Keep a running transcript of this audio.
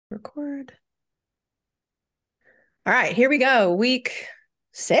Record. All right, here we go. Week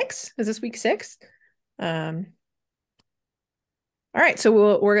 6. Is this week 6? All right,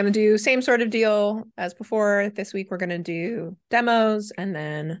 so we're going to do same sort of deal as before. This week we're going to do demos and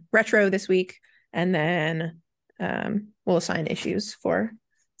then retro this week, and then we'll assign issues for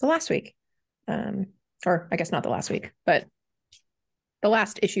the last week. Or I guess not the last week, but the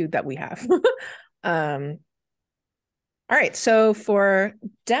last issue that we have. All right, so for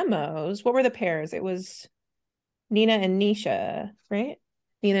demos, what were the pairs? It was Nina and Nisha, right?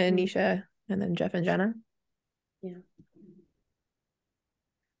 Nina and Nisha, and then Jeff and Jenna. Yeah.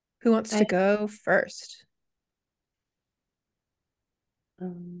 Who wants to go first?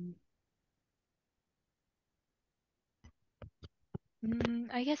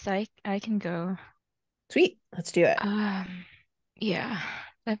 I guess I can go. Sweet, let's do it. Yeah.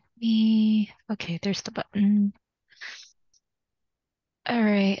 Okay, there's the button. All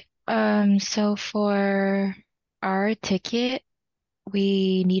right. So for our ticket,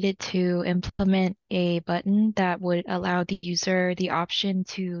 we needed to implement a button that would allow the user the option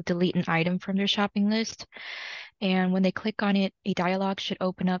to delete an item from their shopping list. And when they click on it, a dialog should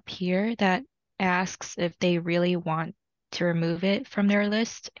open up here that asks if they really want to remove it from their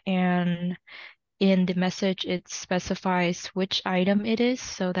list. And in the message, it specifies which item it is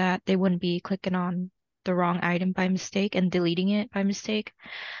so that they wouldn't be clicking on the wrong item by mistake and deleting it by mistake.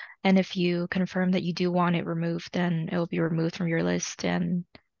 And if you confirm that you do want it removed, then it will be removed from your list and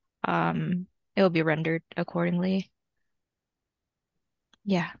it will be rendered accordingly.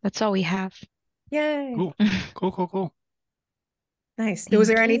 Yeah, that's all we have. Yay. Cool. Cool. Nice. Was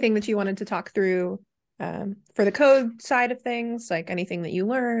there anything that you wanted to talk through for the code side of things, like anything that you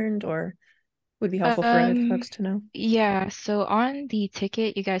learned or would be helpful for other folks to know? Yeah, so on the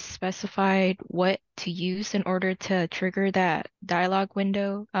ticket, you guys specified what to use in order to trigger that dialog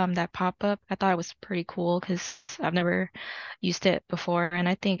window, that pop-up. I thought it was pretty cool because I've never used it before, and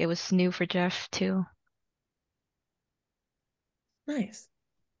I think it was new for Jeff too. Nice.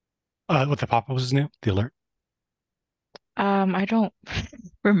 What the pop-up was new? The alert? I don't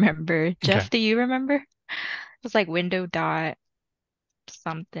remember. Jeff, Okay. do you remember? It was like window dot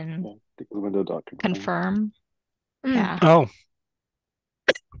something. Window dot Confirm. Yeah. Oh.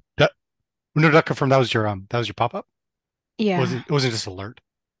 That window dot confirm, that was your pop-up? Yeah. It wasn't just alert.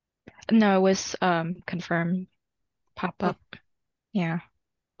 No, it was confirm pop-up. Yeah.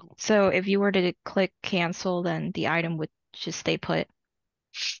 So if you were to click cancel, then the item would just stay put.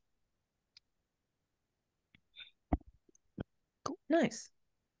 Cool. Nice.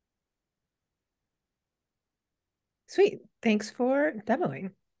 Sweet. Thanks for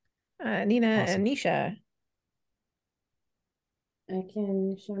demoing. Nina Awesome. and Nisha. I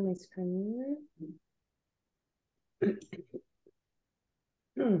can share my screen.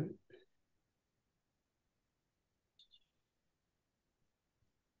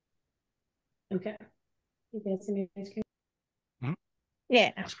 Okay. You guys see my screen?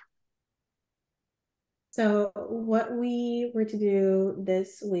 Yeah. So what we were to do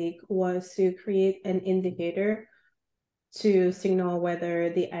this week was to create an indicator to signal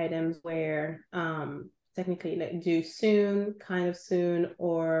whether the items were technically like due soon, kind of soon,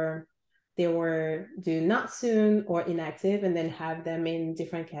 or they were due not soon or inactive, and then have them in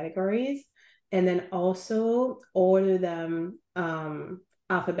different categories, and then also order them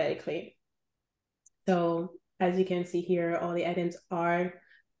alphabetically. So as you can see here, all the items are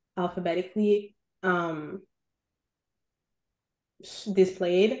alphabetically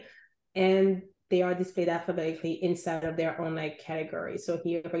displayed, and they are displayed alphabetically inside of their own like category. So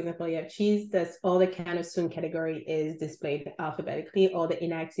here, for example, you have cheese. That's all the kind of soon category is displayed alphabetically. All the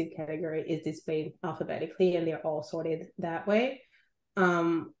inactive category is displayed alphabetically, and they're all sorted that way.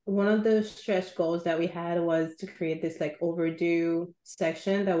 One of the stretch goals that we had was to create this like overdue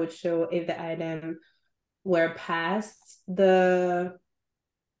section that would show if the item were past the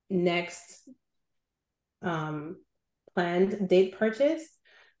next planned date purchase,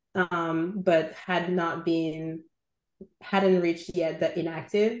 but hadn't reached yet the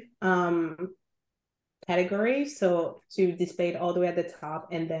inactive category. So to display it all the way at the top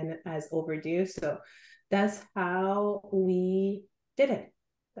and then as overdue. So that's how we did it.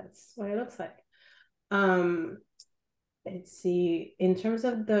 That's what it looks like. Let's see. In terms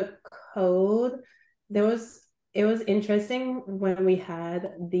of the code, it was interesting when we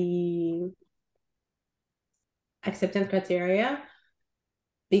had the acceptance criteria,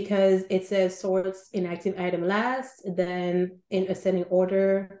 because it says sorts inactive item last, then in ascending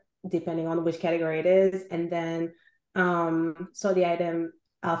order, depending on which category it is, and then sort the item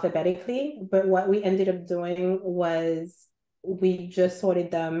alphabetically. But what we ended up doing was we just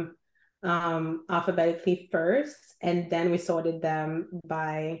sorted them alphabetically first, and then we sorted them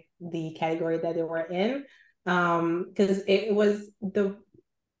by the category that they were in. Because it was the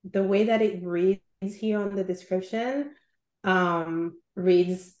way that it reads here on the description,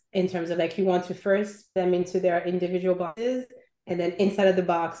 reads in terms of like you want to first put them into their individual boxes, and then inside of the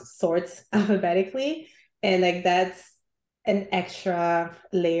box sorts alphabetically. And like that's an extra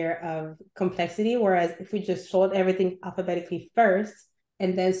layer of complexity. Whereas if we just sort everything alphabetically first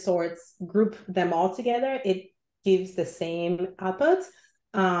and then group them all together, it gives the same output.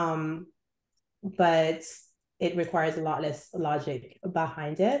 But it requires a lot less logic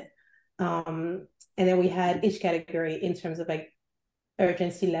behind it. And then we had each category in terms of like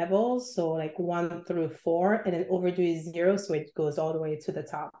urgency levels, so like 1 through 4, and then overdue is 0, so it goes all the way to the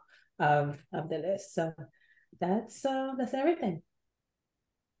top of the list. So that's everything.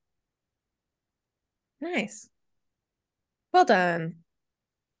 Nice. Well done.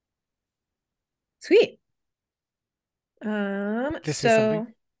 Sweet. Just say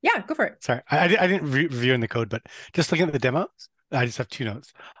something. Yeah, go for it. Sorry, I didn't review in the code, but just looking at the demos, I just have two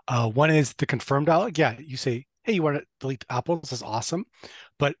notes. One is the confirm dialog. Yeah, you say, hey, you want to delete apples? That's awesome,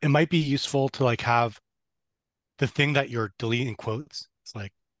 but it might be useful to like have the thing that you're deleting quotes. It's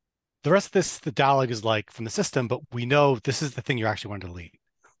like the rest of this, the dialog is like from the system, but we know this is the thing you actually want to delete,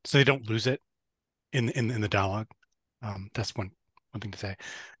 so they don't lose it in the dialog. That's one thing to say.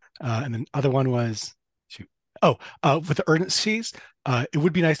 And then other one was, shoot. Oh, with the urgencies, it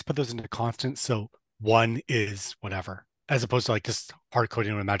would be nice to put those into constants. So 1 is whatever, as opposed to like just hard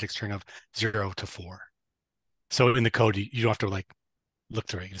coding with a magic string of 0 to 4. So in the code, you don't have to like look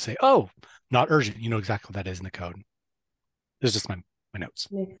through it. You can say, oh, not urgent. You know exactly what that is in the code. There's just my notes.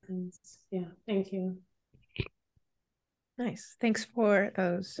 Makes sense. Yeah, thank you. Nice. Thanks for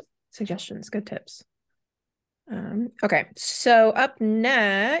those suggestions. Good tips. Okay, so up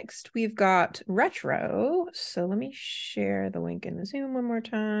next, we've got retro. So let me share the link in the Zoom one more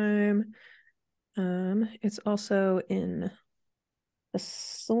time. It's also in the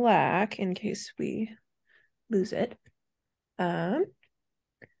Slack in case we lose it. I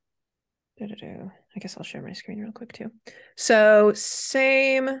guess I'll share my screen real quick too. So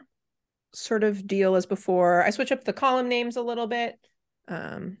same sort of deal as before. I switch up the column names a little bit.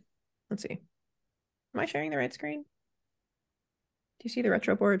 Let's see. Am I sharing the right screen? Do you see the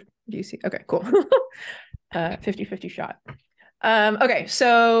retro board? Do you see? Okay, cool. 50-50 shot. Okay,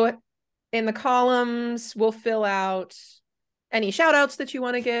 so in the columns, we'll fill out any shout outs that you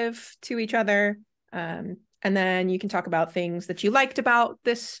want to give to each other. And then you can talk about things that you liked about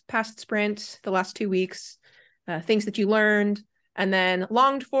this past sprint, the last 2 weeks, things that you learned. And then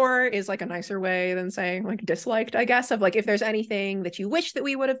longed for is like a nicer way than saying like disliked, I guess, of like if there's anything that you wish that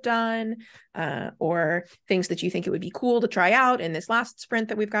we would have done, or things that you think it would be cool to try out in this last sprint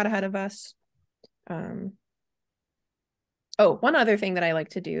that we've got ahead of us. Oh, one other thing that I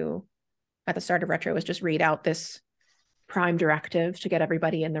like to do at the start of retro is just read out this prime directive to get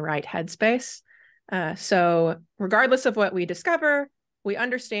everybody in the right headspace. So regardless of what we discover, we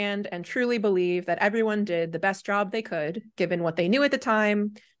understand and truly believe that everyone did the best job they could, given what they knew at the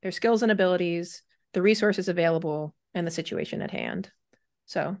time, their skills and abilities, the resources available, and the situation at hand.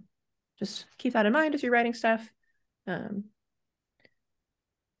 So just keep that in mind as you're writing stuff. Yeah,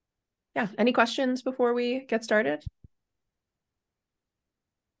 any questions before we get started?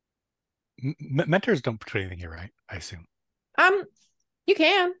 Mentors don't put anything here, right? I assume. You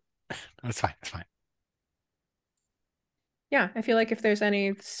can. That's fine. That's fine. Yeah, I feel like if there's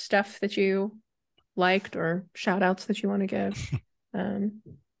any stuff that you liked or shout outs that you want to give,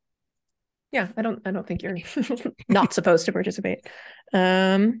 yeah, I don't think you're not supposed to participate.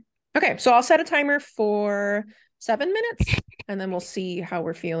 Okay, so I'll set a timer for 7 minutes and then we'll see how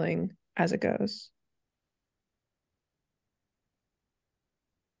we're feeling as it goes.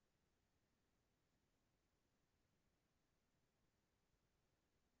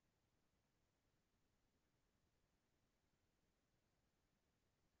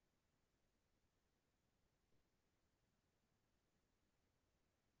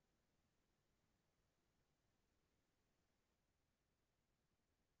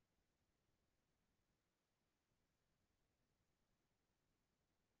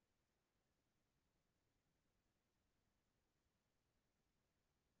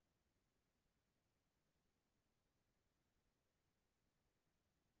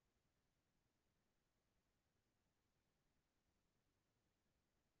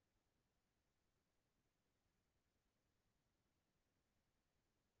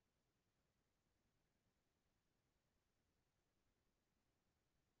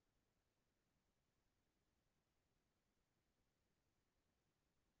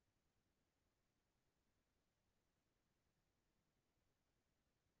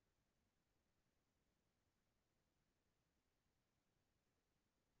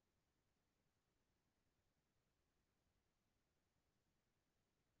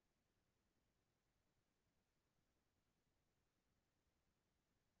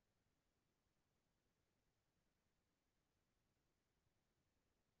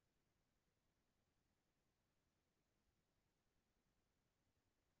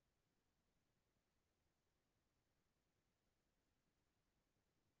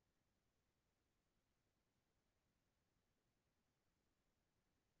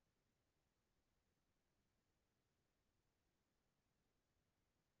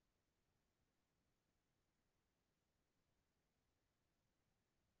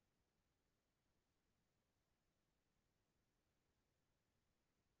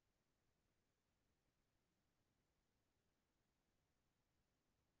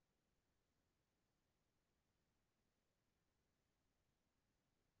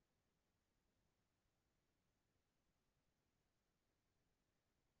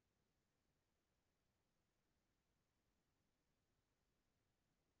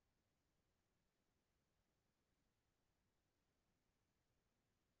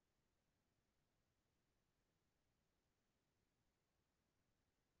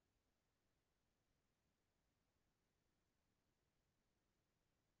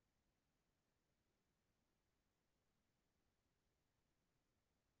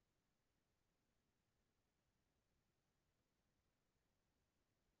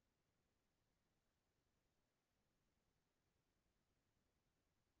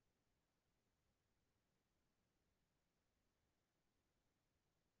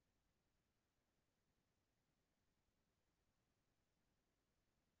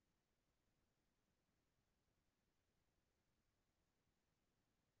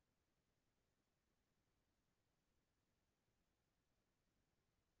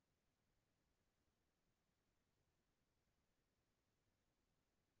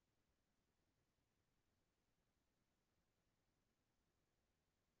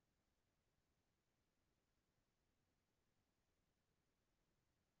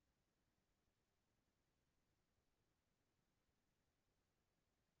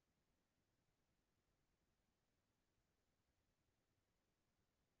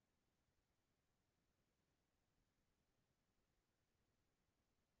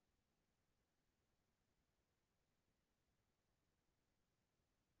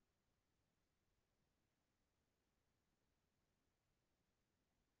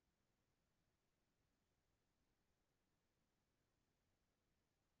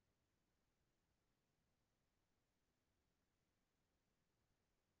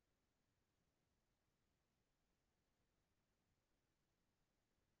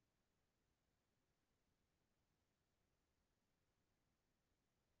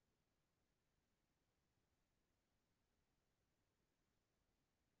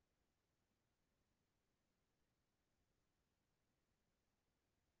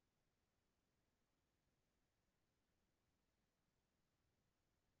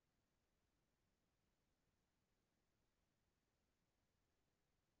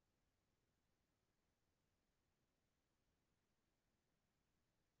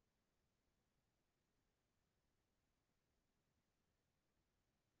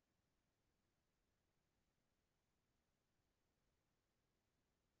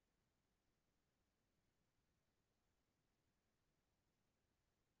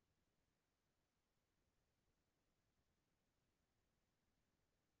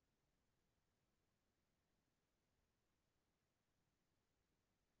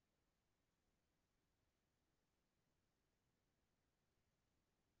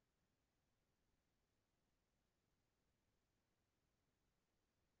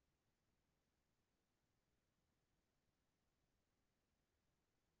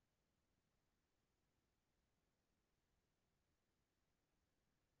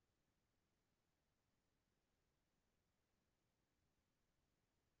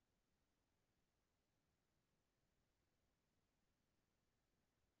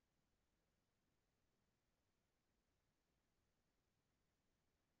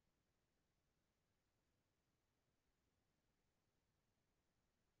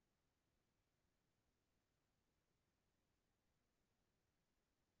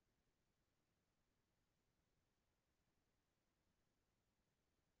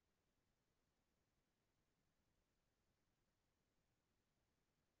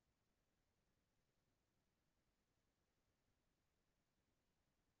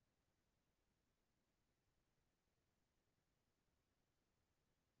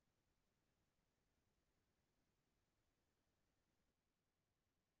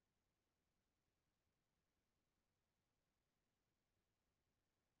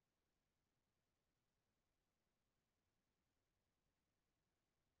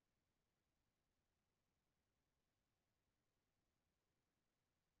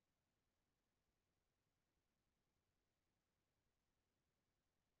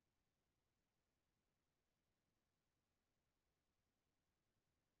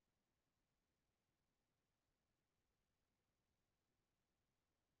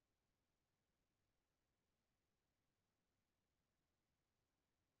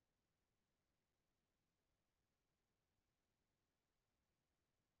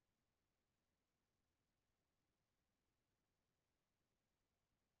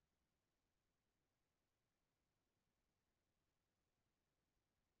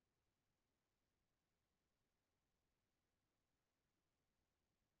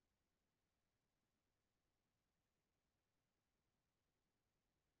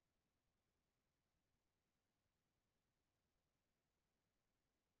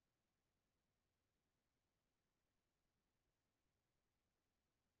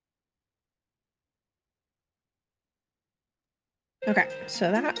 Okay,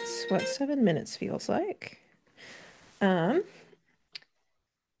 so that's what 7 minutes feels like. Um,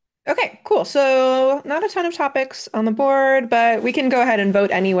 okay, cool. So not a ton of topics on the board, but we can go ahead and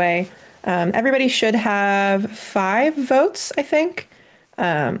vote anyway. Everybody should have 5 votes, I think.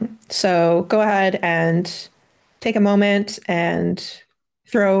 So go ahead and take a moment and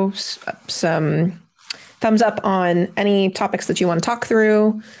throw some thumbs up on any topics that you want to talk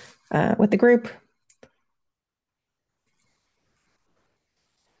through with the group.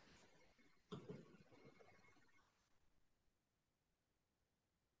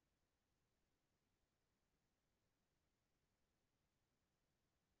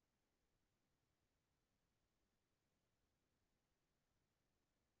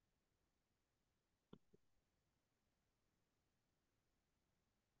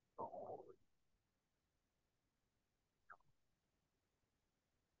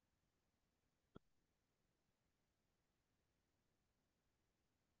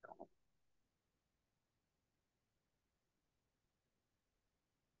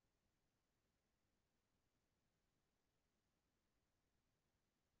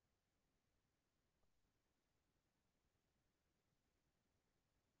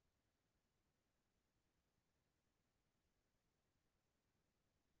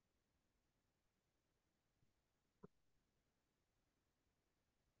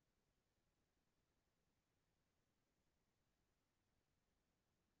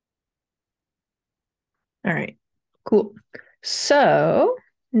 All right, cool. So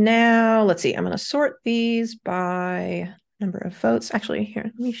now let's see. I'm going to sort these by number of votes. Actually, here,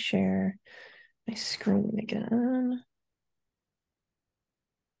 let me share my screen again.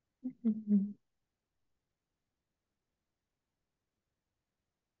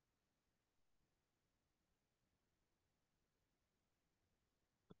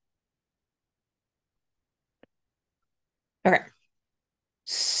 Okay.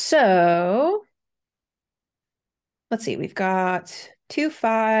 So let's see. We've got 2,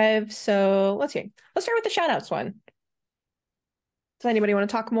 5. So let's see. Let's start with the shout outs one. Does anybody want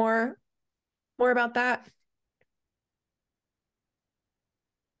to talk more about that?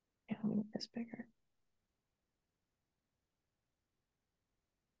 Yeah, let me make this bigger.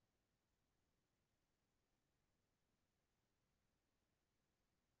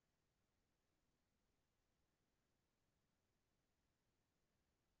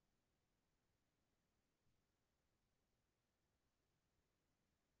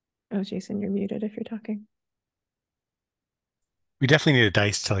 Oh, Jason, you're muted if you're talking. We definitely need a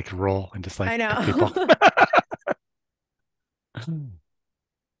dice to like roll and just like I know. pick people.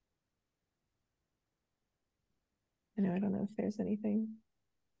 I don't know if there's anything.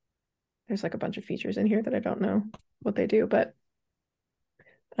 There's like a bunch of features in here that I don't know what they do, but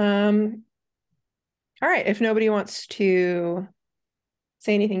all right, if nobody wants to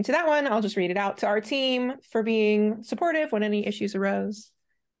say anything to that one, I'll just read it out to our team for being supportive when any issues arose.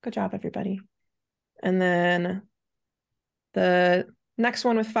 Good job, everybody. And then the next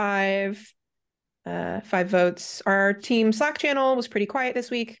one with 5 votes. Our team Slack channel was pretty quiet this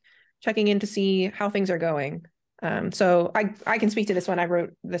week, checking in to see how things are going. So I can speak to this one. I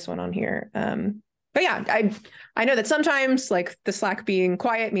wrote this one on here. But yeah, I know that sometimes like the Slack being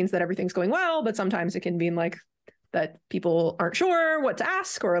quiet means that everything's going well, but sometimes it can mean like that people aren't sure what to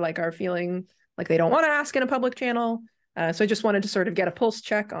ask or like are feeling like they don't want to ask in a public channel. So I just wanted to sort of get a pulse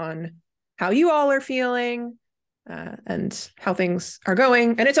check on how you all are feeling and how things are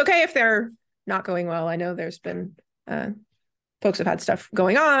going. And it's okay if they're not going well. I know there's been folks have had stuff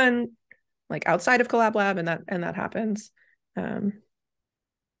going on like outside of Collab Lab, and that happens. But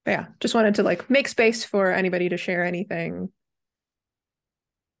yeah, just wanted to like make space for anybody to share anything.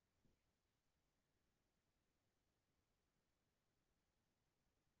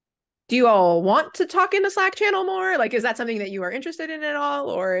 Do you all want to talk in the Slack channel more? Like, is that something that you are interested in at all?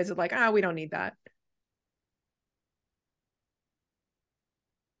 Or is it like, we don't need that?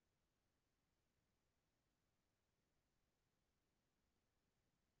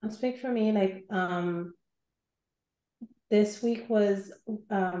 I'll speak for me, like this week was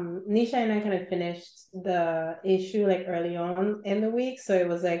Nisha and I kind of finished the issue like early on in the week. So it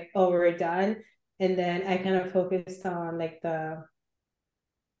was like, oh, we're done. And then I kind of focused on like the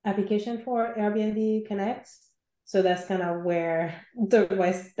application for Airbnb Connect. So that's kind of where that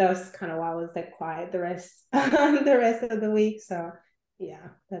was kind of why I was like quiet the rest the rest of the week. So yeah,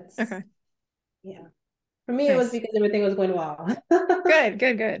 that's Okay. yeah. For me, it was Nice. because everything was going well.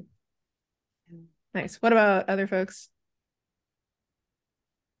 Good. Nice. What about other folks?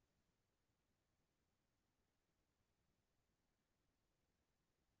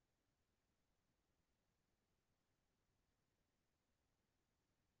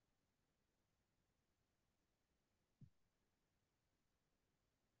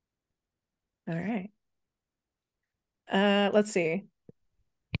 All right. Let's see.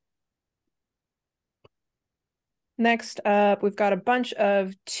 Next up, we've got a bunch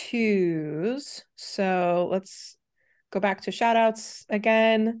of twos. So let's go back to shout outs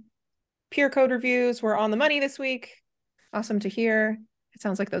again. Peer code reviews were on the money this week. Awesome to hear. It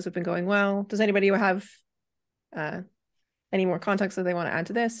sounds like those have been going well. Does anybody have any more context that they want to add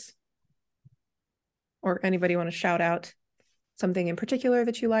to this? Or anybody want to shout out something in particular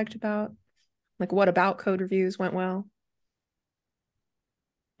that you liked about? Like what about code reviews went well?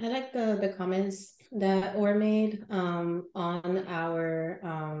 I like the comments that were made on our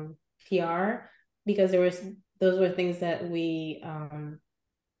PR, because those were things that we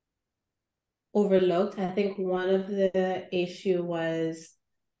overlooked. I think one of the issue was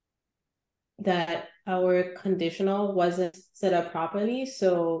that our conditional wasn't set up properly,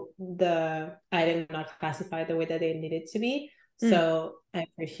 so the item not classified the way that they needed to be. So I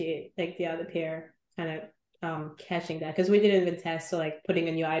appreciate like the other pair kind of catching that, because we didn't even test, so like putting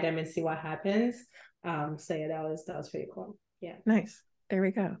a new item and see what happens. So yeah, that was pretty cool. Yeah, nice. There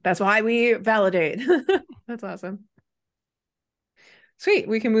we go. That's why we validate. That's awesome. Sweet.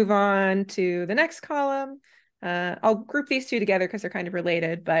 We can move on to the next column. I'll group these two together because they're kind of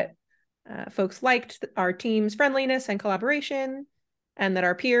related, but folks liked our team's friendliness and collaboration, and that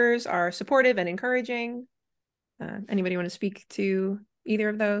our peers are supportive and encouraging. Anybody want to speak to either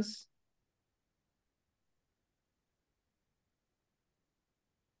of those?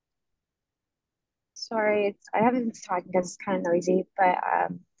 Sorry, I haven't been talking because it's kind of noisy, but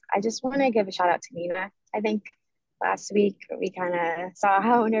I just want to give a shout out to Nina. I think last week we kind of saw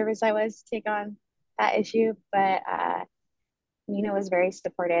how nervous I was to take on that issue, but Nina was very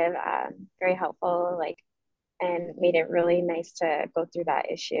supportive, very helpful, like, and made it really nice to go through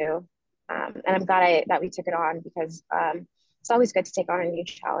that issue. And I'm glad that we took it on, because it's always good to take on a new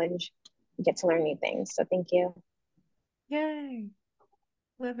challenge and get to learn new things. So thank you. Yay.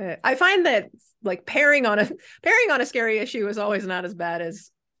 Love it. I find that like pairing on a scary issue is always not as bad as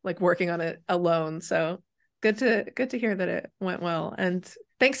like working on it alone. So good to hear that it went well. And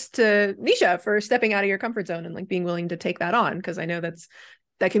thanks to Nisha for stepping out of your comfort zone and like being willing to take that on, because I know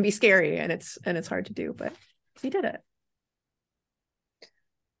that can be scary and it's hard to do, but you did it.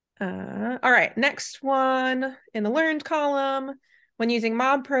 All right, next one in the learned column. When using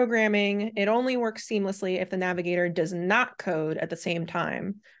mob programming, it only works seamlessly if the navigator does not code at the same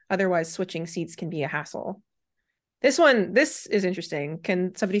time. Otherwise, switching seats can be a hassle. This is interesting.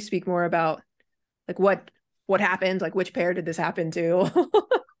 Can somebody speak more about like what happened? Like which pair did this happen to?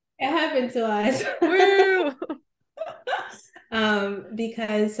 it happened to us. Woo!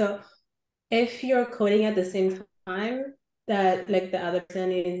 Because so if you're coding at the same time that like the other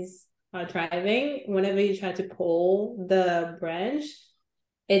person is driving, whenever you try to pull the branch,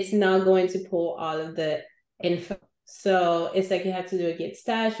 it's not going to pull all of the info. So it's like you have to do a git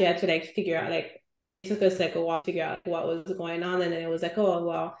stash. You have to like figure out, like it took us like a while to figure out what was going on. And then it was like, oh,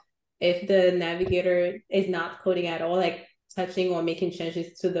 well, if the navigator is not coding at all, like touching or making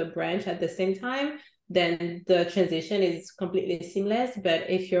changes to the branch at the same time, then the transition is completely seamless. But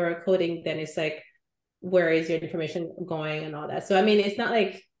if you're coding, then it's like, where is your information going and all that. So I mean, it's not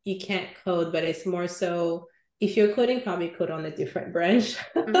like you can't code, but it's more so if you're coding, probably code on a different branch,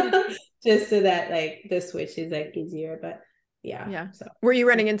 just so that like the switch is like easier. But yeah. So were you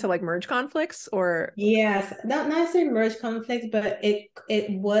running into like merge conflicts or? Yes, not necessarily merge conflicts, but it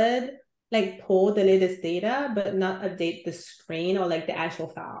would like pull the latest data, but not update the screen or like the actual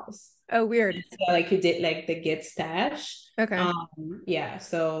files. Oh, weird. So like you did like the git stash. Okay. Yeah,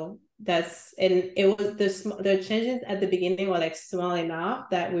 so that's, and it was the changes at the beginning were like small enough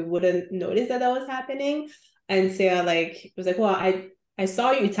that we wouldn't notice that was happening. And so like it was like, well, I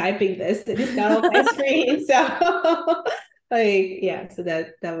saw you typing this got off my screen. So like yeah, so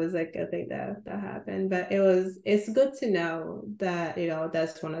that was like a thing that happened. But it's good to know that, you know,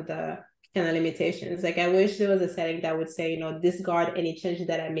 that's one of the kind of limitations. Like I wish there was a setting that would say, you know, discard any changes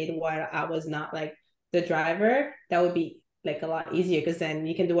that I made while I was not like the driver. That would be like a lot easier, because then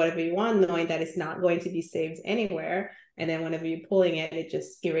you can do whatever you want knowing that it's not going to be saved anywhere. And then whenever you're pulling it, it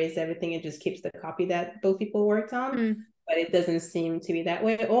just erases everything. It just keeps the copy that both people worked on. But it doesn't seem to be that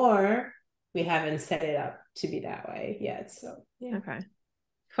way, or we haven't set it up to be that way yet. So yeah. Okay.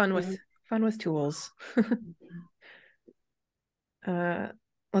 Fun with tools.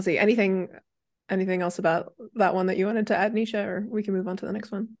 Let's see. Anything else about that one that you wanted to add, Nisha, or we can move on to the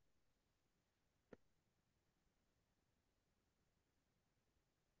next one?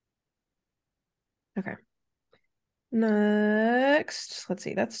 Okay. Next, let's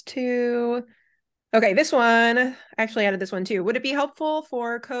see. That's 2. Okay, this one, I actually added this one too. Would it be helpful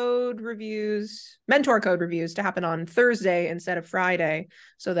for code reviews, mentor code reviews to happen on Thursday instead of Friday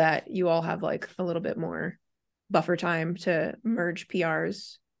so that you all have like a little bit more buffer time to merge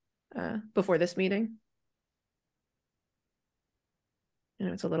PRs before this meeting? You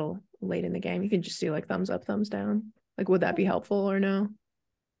know, it's a little late in the game. You can just do like thumbs up, thumbs down. Like, would that be helpful or no?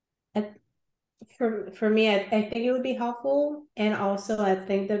 For me, I think it would be helpful. And also I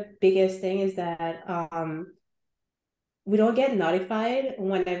think the biggest thing is that we don't get notified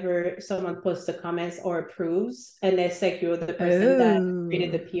whenever someone posts the comments or approves, unless like you're the person that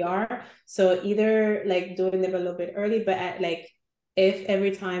created the PR. So either like doing them a little bit early, but like if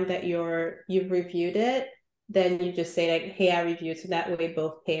every time that you've reviewed it, then you just say like, hey, I reviewed, so that way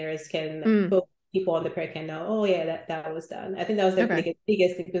both pairs can both people on the pair can know, oh yeah, that was done. I think that was the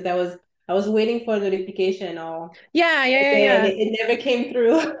biggest thing, because I was waiting for a notification all yeah. and it never came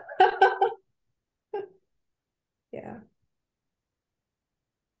through. Yeah.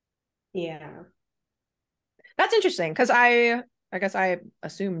 Yeah. That's interesting, because I guess I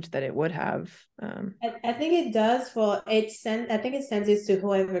assumed that it would have. I think it does for I think it sends it to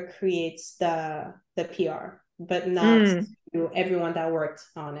whoever creates the PR, but not to everyone that worked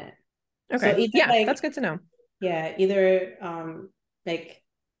on it. Okay. So either yeah, like, that's good to know. Yeah, either like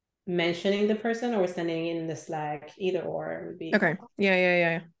mentioning the person or sending in the Slack, either or would be okay.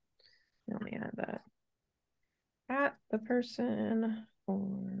 Yeah. Let me add that. At the person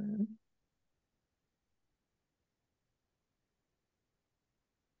or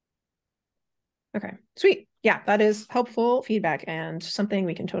okay, sweet. Yeah, that is helpful feedback and something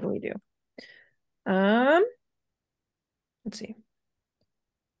we can totally do. Let's see.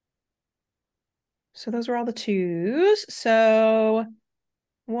 So those were all the twos. So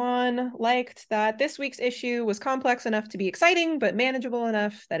one liked that this week's issue was complex enough to be exciting, but manageable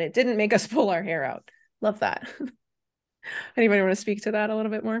enough that it didn't make us pull our hair out. Love that. Anybody want to speak to that a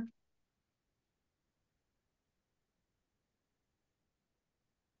little bit more?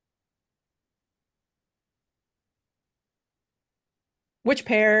 Which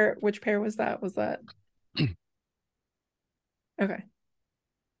pair was that? Was that? Okay.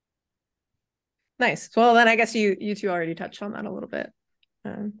 Nice. Well, then I guess you two already touched on that a little bit.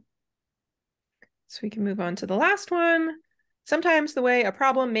 So we can move on to the last one. Sometimes the way a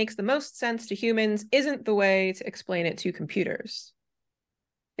problem makes the most sense to humans isn't the way to explain it to computers.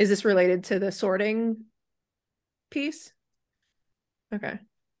 Is this related to the sorting piece? Okay.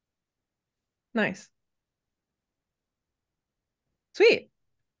 Nice. Sweet.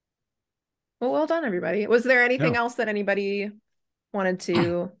 Well done, everybody. Was there anything else that anybody wanted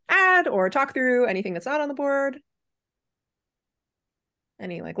to add or talk through? Anything that's not on the board?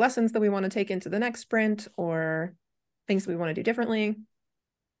 Any like lessons that we want to take into the next sprint or things we want to do differently?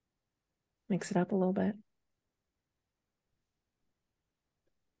 Mix it up a little bit.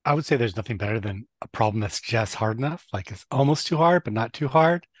 I would say there's nothing better than a problem that's just hard enough. Like it's almost too hard, but not too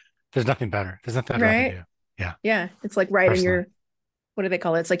hard. There's nothing better. There's nothing I'd rather do. Yeah. Yeah. It's like right in your, what do they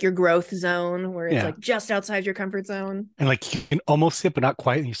call it? It's like your growth zone where it's like just outside your comfort zone. And like you can almost see it, but not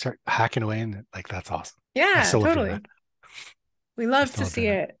quite. And you start hacking away and like, that's awesome. Yeah, totally. We love to see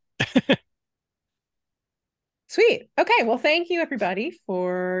it. Sweet. Okay. Well, thank you everybody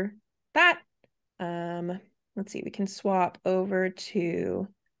for that. Let's see, we can swap over to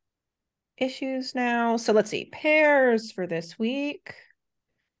issues now. So let's see, pairs for this week.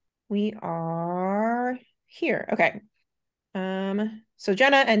 We are here. Okay. So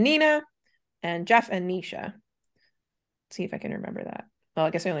Jenna and Nina and Jeff and Nisha. Let's see if I can remember that. Well, I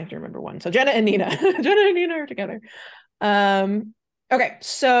guess I only have to remember one. So Jenna and Nina. Jenna and Nina are together. Okay,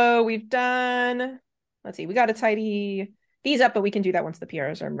 so we've done, let's see, we got to tidy these up, but we can do that once the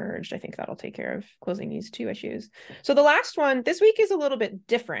PRs are merged. I think that'll take care of closing these two issues. So the last one this week is a little bit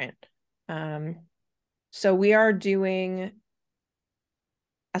different. So we are doing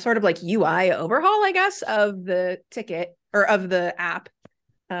a sort of like UI overhaul, I guess, of the ticket or of the app.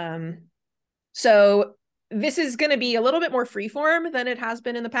 So this is going to be a little bit more freeform than it has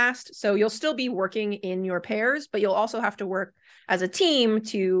been in the past. So you'll still be working in your pairs, but you'll also have to work as a team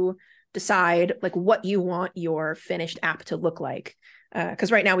to decide like what you want your finished app to look like.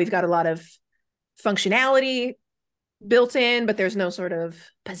 Because right now we've got a lot of functionality built in, but there's no sort of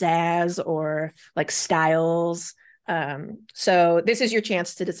pizzazz or like styles. So this is your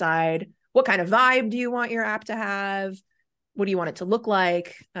chance to decide what kind of vibe do you want your app to have? What do you want it to look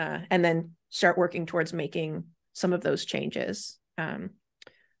like? And then start working towards making some of those changes. So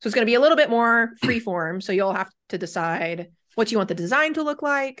it's going to be a little bit more freeform. So you'll have to decide what you want the design to look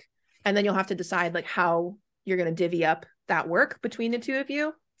like. And then you'll have to decide like how you're going to divvy up that work between the two of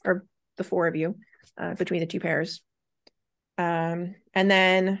you or the four of you. between the two pairs. And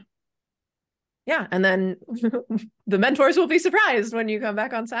then, yeah, and then the mentors will be surprised when you come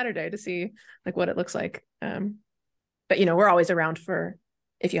back on Saturday to see like what it looks like. But we're always around for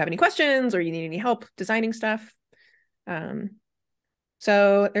if you have any questions or you need any help designing stuff.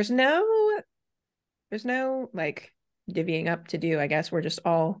 So there's no like divvying up to do. I guess we're just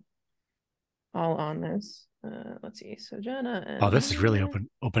all on this. Let's see. So Jenna and Oh, this is really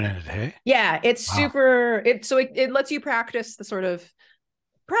open-ended, hey? Yeah, it's Wow. super. It lets you practice the sort of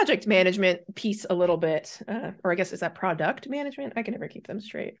project management piece a little bit, or I guess is that product management? I can never keep them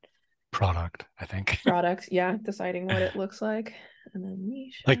straight. Product, I think. Product, yeah, deciding what it looks like, and then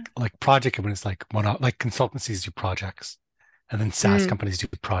Misha. Like project when it's like like consultancies do projects, and then SaaS companies do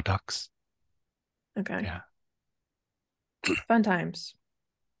products. Okay. Yeah. Fun times.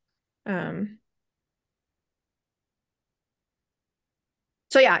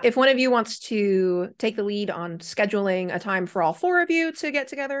 So yeah, if one of you wants to take the lead on scheduling a time for all four of you to get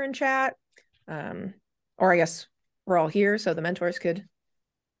together and chat, or I guess we're all here, so the mentors could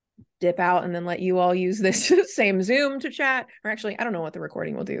dip out and then let you all use this same Zoom to chat. Or actually, I don't know what the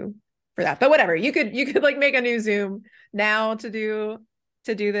recording will do for that, but whatever. You could like make a new Zoom now to do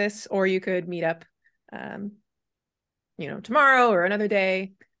this, or you could meet up, tomorrow or another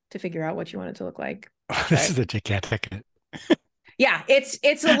day to figure out what you want it to look like. This is a gigantic. Yeah,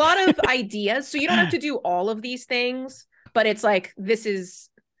 it's a lot of ideas. So you don't have to do all of these things, but it's like, this is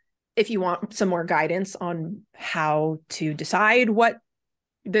if you want some more guidance on how to decide what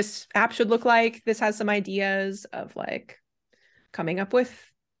this app should look like. This has some ideas of like coming up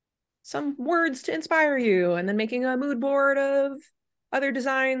with some words to inspire you and then making a mood board of other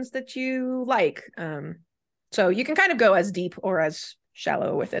designs that you like. So you can kind of go as deep or as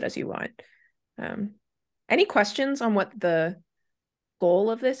shallow with it as you want. Any questions on what the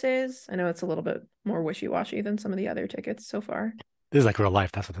goal of this is? I know it's a little bit more wishy-washy than some of the other tickets so far. This is like real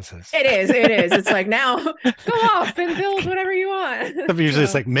life. That's what this is. It is. It's like, now go off and build whatever you want. Usually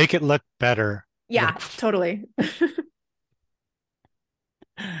it's like make it look better. Yeah, totally.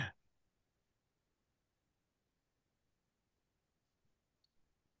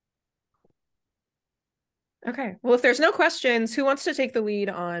 Okay. Well, if there's no questions, who wants to take the lead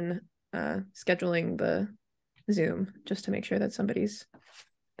on scheduling the Zoom, just to make sure that somebody's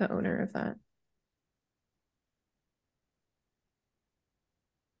the owner of that?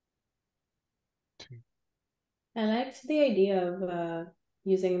 I liked the idea of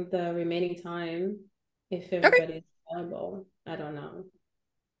using the remaining time if everybody's available. I don't know.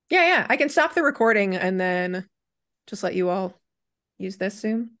 Yeah. I can stop the recording and then just let you all use this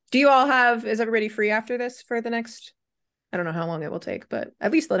Zoom. Do you all is everybody free after this for the next, I don't know how long it will take, but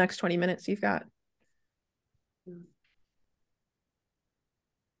at least the next 20 minutes you've got.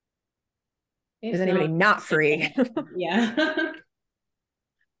 Is anybody not free? Yeah.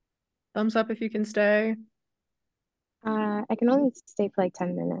 Thumbs up if you can stay. I can only stay for like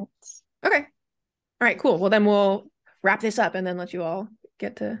 10 minutes. Okay. All right, cool. Well, then we'll wrap this up and then let you all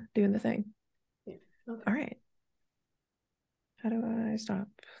get to doing the thing. Yeah. Okay. All right. How do I stop?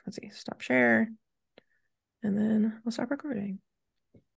 Let's see, stop share. And then we'll stop recording.